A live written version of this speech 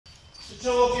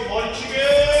수정없이 멀치게.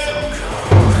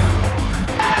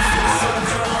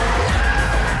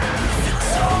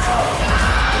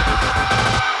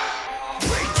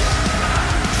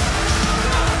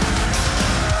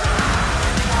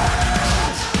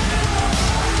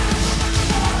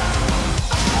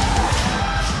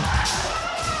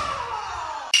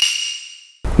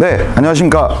 네,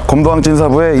 안녕하십니까.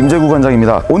 검도왕찐사부의 임재구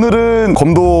관장입니다. 오늘은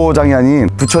검도장이 아닌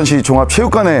부천시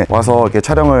종합체육관에 와서 이렇게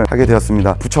촬영을 하게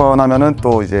되었습니다. 부천 하면은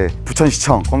또 이제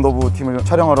부천시청 검도부 팀을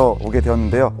촬영하러 오게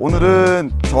되었는데요.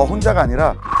 오늘은 저 혼자가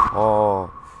아니라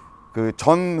그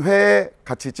전회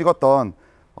같이 찍었던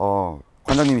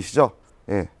관장님이시죠?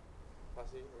 예.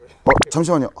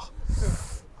 잠시만요.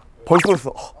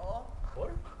 벌써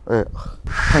예.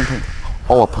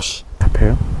 타임. 아파 씨.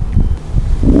 답해요?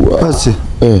 빠졌지?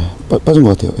 예, 빠진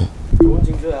것 같아요. 예. 좋은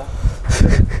징조야.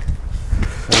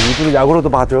 이분은 야구로도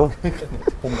맞아.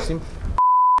 홈심?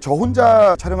 저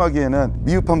혼자 촬영하기에는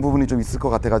미흡한 부분이 좀 있을 것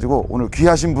같아가지고 오늘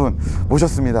귀하신 분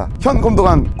모셨습니다. 현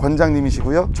검도관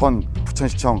관장님이시고요. 전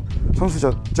부천시청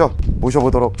선수셨죠?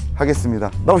 모셔보도록 하겠습니다.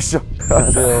 나오시죠.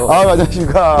 안녕하세요.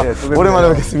 안녕하십니까. 네, 오랜만에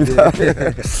뵙겠습니다. 네.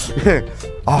 네.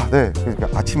 네. 그러니까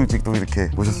아침 일찍 또 이렇게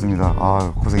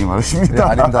모셨습니다. 고생이 많으십니다. 네,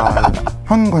 아닙니다.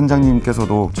 현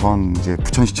관장님께서도 전 이제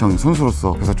부천시청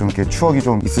선수로서 그래서 좀 이렇게 추억이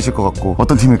좀 있으실 것 같고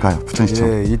어떤 팀일까요? 부천시청.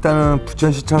 예, 일단은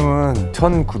부천시청은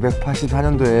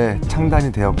 1984년도에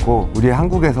창단이 되었고 우리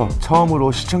한국에서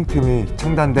처음으로 시청팀이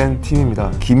창단된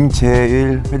팀입니다.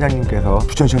 김재일 회장님께서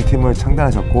부천시청 팀을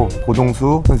창단하셨고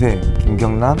고동수 선생님,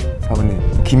 김경남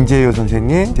사부님, 김재효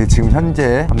선생님, 지금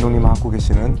현재 감독님을 하고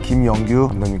계시는 김영규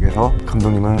감독님께서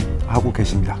감독님을 하고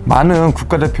계십니다. 많은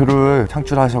국가대표를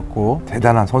창출하셨고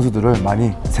대단한 선수들을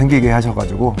많이 생기게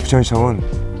하셔가지고 부천시청은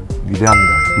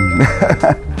위대합니다.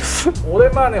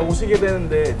 오랜만에 오시게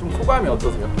되는데 좀 소감이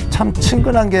어떠세요? 참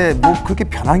친근한 게 뭐 그렇게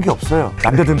변한 게 없어요.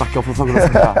 남자들밖에 없어서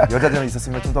그렇습니다. 여자들만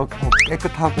있었으면 좀 더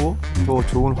깨끗하고 또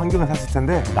좋은 환경을 샀을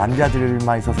텐데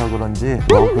남자들만 있어서 그런지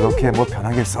뭐 그렇게 뭐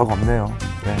변한 게 썩 없네요.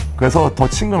 네. 그래서 더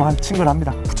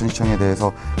친근합니다. 부천시청에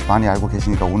대해서 많이 알고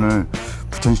계시니까 오늘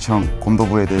부천시청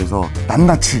검도부에 대해서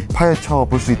낱낱이 파헤쳐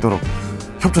볼 수 있도록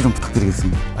협조 좀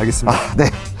부탁드리겠습니다. 알겠습니다. 네.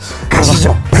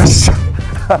 가시죠.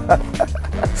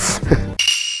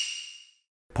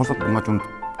 벌써 뭔가 좀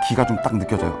기가 좀 딱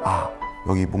느껴져요.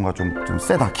 여기 뭔가 좀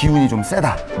세다. 기운이 좀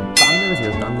세다.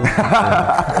 땀내세요,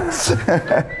 땀내세요.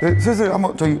 네, 슬슬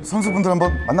한번 저희 선수분들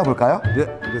한번 만나볼까요? 네,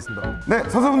 알겠습니다. 네,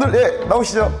 선수분들, 예,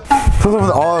 나오시죠.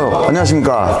 선수분들,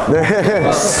 안녕하십니까.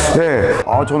 네.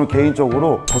 저는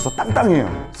개인적으로 벌써 땅땅해요.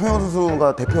 성현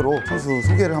선수가 대표로 선수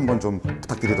소개를 한번 좀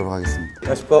부탁드리도록 하겠습니다.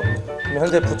 안녕하십니까.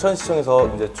 현재 부천시청에서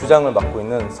이제 주장을 맡고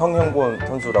있는 성형곤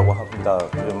선수라고 합니다.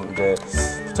 지금 이제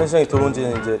부천시청에 들어온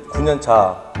지는 이제 9년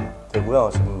차 되고요.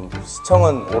 지금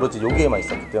시청은 오로지 여기에만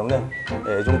있었기 때문에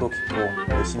애정도 깊고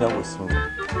열심히 하고 있습니다.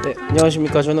 네,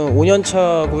 안녕하십니까. 저는 5년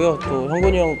차고요. 또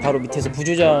형곤이 형 바로 밑에서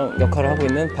부주장 역할을 하고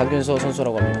있는 박윤서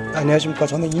선수라고 합니다. 안녕하십니까.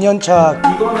 저는 2년 차.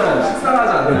 이거는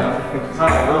식상하지 않나요?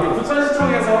 자, 여기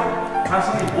부천시청에서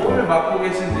자신이 뭘 맡고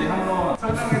계신지 한번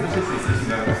설명해 주실 수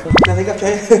있으신가요? 그냥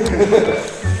생각해.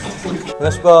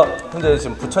 안녕하십니까. 현재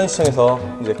지금 부천시청에서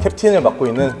이제 캡틴을 맡고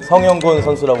있는 성형곤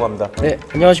선수라고 합니다. 네,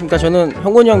 안녕하십니까. 저는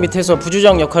형곤이 형 밑에서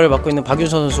부주장 역할을 맡고 있는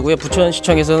박윤서 선수고요.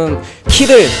 부천시청에서는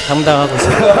키를 담당하고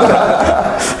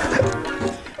있습니다.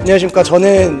 안녕하십니까.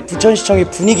 저는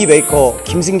부천시청의 분위기 메이커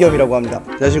김승겸이라고 합니다.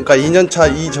 안녕하십니까.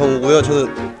 2년차 이정우고요.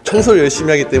 저는 청소를 열심히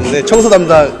하기 때문에 청소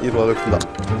담당으로 하겠습니다.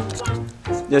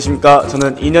 안녕하십니까.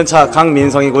 저는 2년차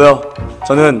강민성이고요.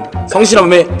 저는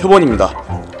성실함의 표본입니다.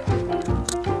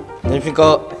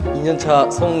 안녕하십니까. 2년차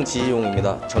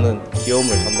송지용입니다. 저는 귀여움을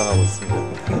담당하고 있습니다.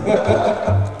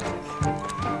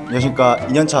 안녕하십니까.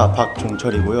 2년차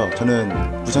박종철이고요.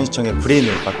 저는 부천시청의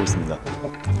브레인을 맡고 있습니다.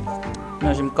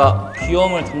 안녕하십니까.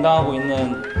 귀여움을 담당하고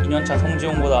있는 2년차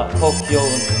송지용보다 더 귀여운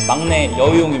막내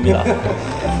여우용입니다.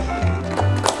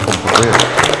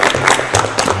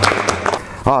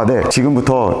 네.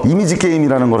 지금부터 이미지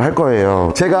게임이라는 걸 할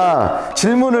거예요. 제가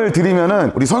질문을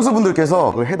드리면은 우리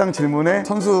선수분들께서 그 해당 질문에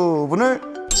선수분을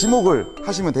지목을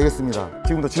하시면 되겠습니다.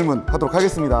 지금부터 질문하도록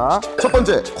하겠습니다. 첫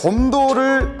번째,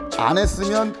 검도를 안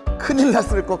했으면 큰일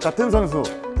났을 것 같은 선수.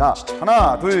 자,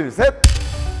 하나, 둘, 셋.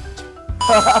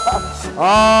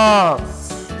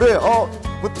 네,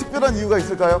 뭐 특별한 이유가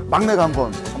있을까요? 막내가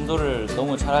한번. 검도를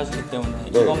너무 잘하시기 때문에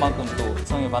이것만큼 또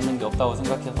특성에 맞는 게 없다고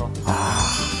생각해서.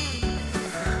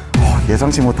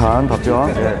 예상치 못한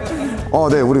답변.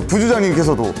 네, 우리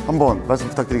부주장님께서도 한번 말씀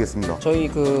부탁드리겠습니다. 저희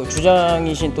그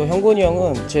주장이신 또 형곤이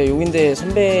형은 제 용인대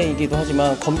선배이기도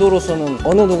하지만 검도로서는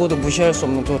어느 누구도 무시할 수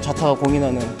없는 또 자타가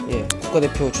공인하는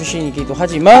국가대표 출신이기도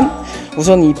하지만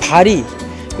우선 이 발이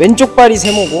왼쪽 발이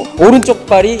세모고 오른쪽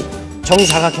발이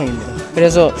정사각형입니다.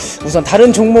 그래서 우선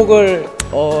다른 종목을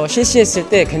실시했을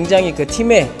때 굉장히 그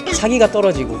팀의 사기가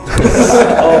떨어지고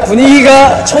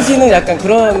분위기가 처지는 약간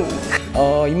그런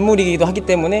인물이기도 하기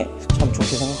때문에 참 좋게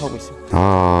생각하고 있습니다.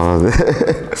 아, 네.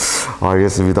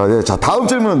 알겠습니다. 네, 자, 다음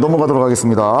질문 넘어가도록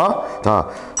하겠습니다. 자,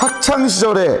 학창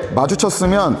시절에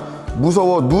마주쳤으면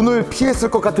무서워 눈을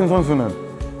피했을 것 같은 선수는?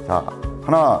 자,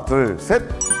 하나, 둘, 셋.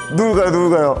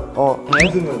 누굴까요?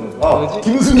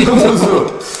 김승겸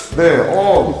선수. 네,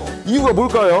 이유가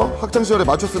뭘까요? 학창 시절에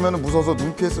마주쳤으면 무서워서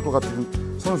눈 피했을 것 같은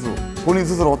선수. 본인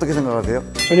스스로 어떻게 생각하세요?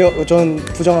 전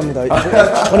부정합니다.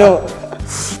 전혀.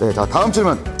 네, 자, 다음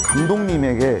질문.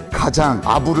 감독님에게 가장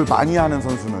아부를 많이 하는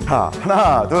선수는? 자,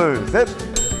 하나, 둘, 셋.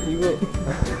 이거.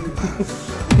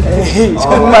 에이,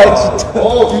 정말 진짜.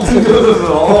 김승겸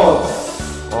선수.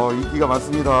 인기가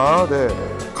많습니다. 네.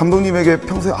 감독님에게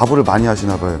평소에 아부를 많이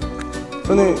하시나 봐요.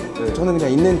 저는 그냥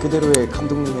있는 그대로의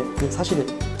감독님의 사실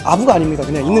아부가 아닙니다.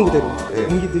 그냥 있는 그대로. 네.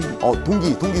 동기들이.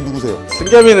 동기 누구세요?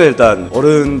 승겸이는 일단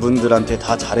어른분들한테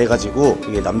다 잘해가지고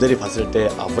이게 남들이 봤을 때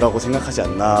아부라고 생각하지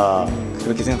않나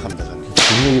그렇게 생각합니다. 저는.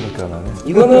 무슨 얘기밖에 안 하네.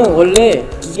 이거는 원래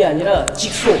이게 아니라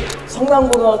직소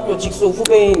성남고등학교 직소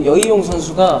후배인 여의용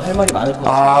선수가 할 말이 많을 것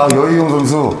같아요. 아, 여의용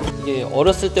선수. 이게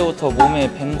어렸을 때부터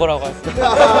몸에 밴 거라고 할 수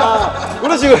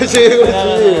있어요.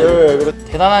 그렇지.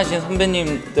 대단하신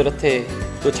선배님들한테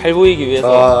또 잘 보이기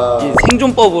위해서 이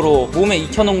생존법으로 몸에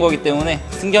익혀놓은 거기 때문에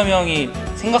승겸이 형이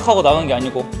생각하고 나오는 게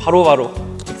아니고 바로바로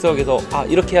즉석에서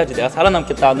이렇게 해야지 내가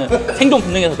살아남겠다 하는 생존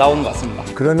본능에서 나오는 것 같습니다.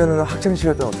 그러면은 학창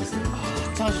시절 때는 어땠어요?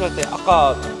 학창 시절 때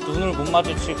아까 눈을 못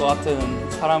마주칠 것 같은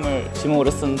사람을 지목을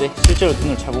했었는데 실제로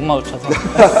눈을 잘 못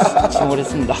마주쳐서 지목을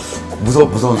했습니다.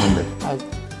 무서운 선배.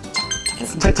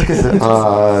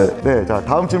 착했어요. 네, 자,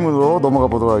 다음 질문으로 넘어가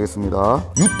보도록 하겠습니다.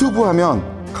 유튜브 하면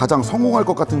가장 성공할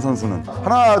것 같은 선수는?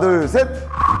 하나, 둘, 셋.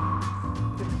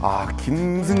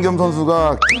 김승겸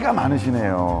선수가 끼가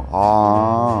많으시네요.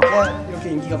 이렇게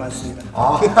인기가 많습니다.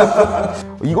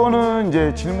 이거는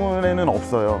이제 질문에는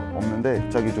없는데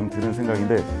갑자기 좀 들은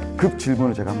생각인데 급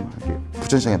질문을 제가 한번 할게요.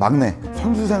 부천시장의 막내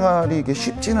선수 생활이 이게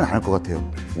쉽지는 않을 것 같아요.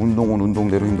 운동은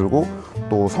운동대로 힘들고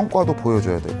또 성과도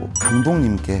보여줘야 되고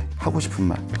감독님께 하고 싶은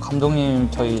말. 감독님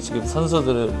저희 지금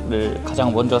선수들을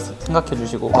가장 먼저 생각해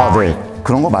주시고 네.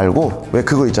 그런 거 말고 왜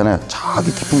그거 있잖아요.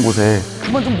 저기 깊은 곳에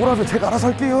그만 좀 몰아서 제가 알아서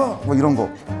할게요. 뭐 이런 거.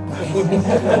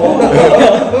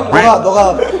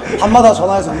 너가 밤마다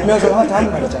전화해서 울면서 형한테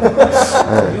하는 말 있잖아.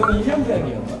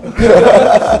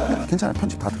 괜찮아요.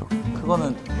 편집 다 들어.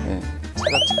 그거는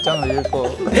제가 직장을 잃고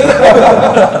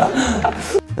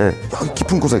네, 여기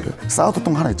깊은 곳에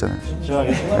사우드통 하나 있잖아요.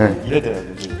 네.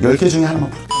 이래돼야지. 10개 중에 하나만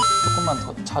부르. 조금만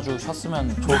더 자주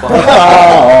쉬었으면 좋을 것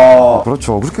같아요.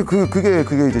 그렇죠. 그렇게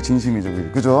그게 이제 진심이죠.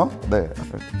 그죠? 네.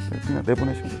 그냥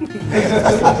내보내시면 돼요.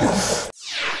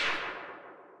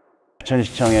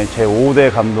 부천시청의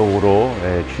제5대 감독으로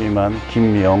취임한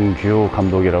김영규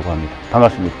감독이라고 합니다.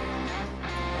 반갑습니다.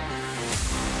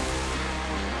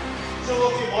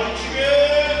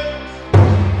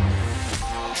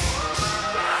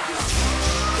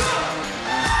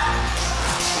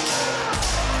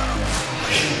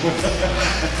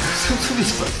 숨이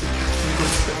잘